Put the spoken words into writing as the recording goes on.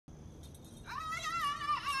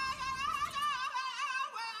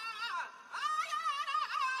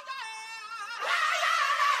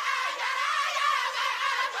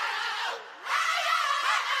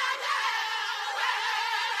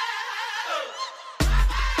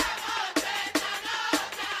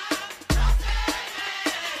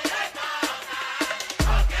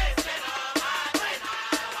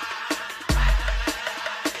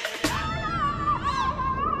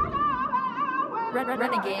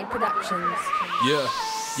Renegade Productions. Yeah.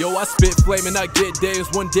 Yo, I spit flame and I get dames.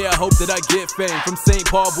 One day I hope that I get fame. From St.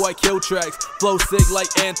 Paul, boy, I kill tracks. Flow sick like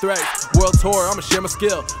anthrax. World tour, I'ma share my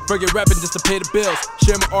skill. Forget rapping just to pay the bills.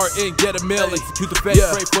 Share my art and get a meal. Execute the fake,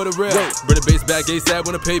 pray for the real. Bring the bass back, ASAP.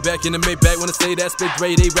 Wanna pay back in the Maybach. Wanna say that, spit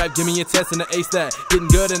grade A rap. Give me a test and an ace that. Getting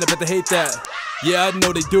good and I bet they hate that. Yeah, I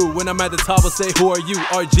know they do. When I'm at the top, I'll say, who are you?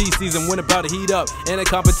 RG season, when about to heat up. And the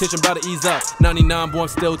competition about to ease up. 99, boy, I'm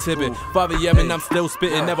still tipping. 5 AM and I'm still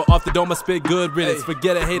spitting. Never off the dome, I spit good riddance.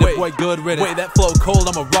 Forget a hater, boy, good riddance. Wait, that flow cold,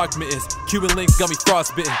 I'm a rock mittens. Cuban links got me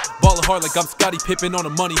frostbitten. Ballin' hard like I'm Scottie Pippen on a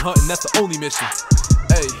money hunt, and that's the only mission.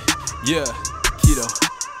 Hey, yeah, Kitto.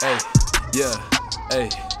 Hey, yeah, hey,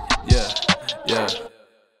 yeah, yeah.